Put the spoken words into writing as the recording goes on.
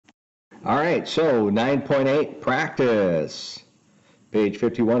All right, so 9.8 practice. Page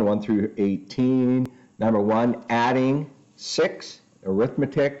 51, 1 through 18. Number 1, adding 6,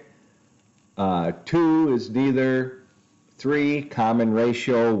 arithmetic. 2 is neither. 3, common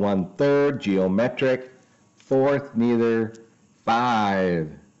ratio, 1/3, geometric. 4th, neither.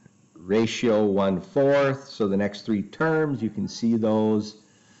 5, ratio, 1/4. So the next 3 terms, you can see those.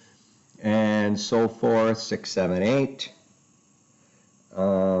 And so forth, 6, 7, 8.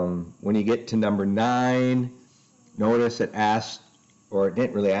 When you get to number 9, notice it asked, or it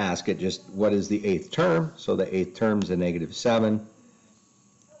didn't really ask, it just, what is the 8th term? So the 8th term is a -7.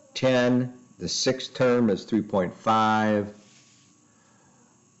 10, the 6th term is 3.5.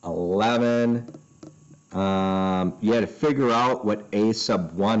 11, you had to figure out what a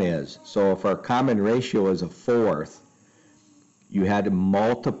sub 1 is. So if our common ratio is a 4th, you had to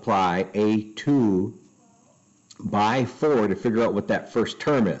multiply a2 by 4 to figure out what that first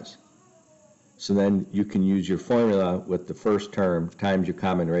term is. So then you can use your formula with the first term times your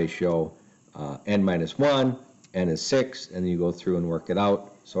common ratio, n minus 1, n is 6, and then you go through and work it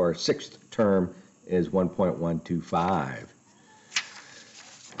out. So our 6th term is 1.125.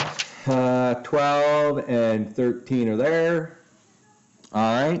 12 and 13 are there. All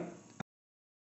right.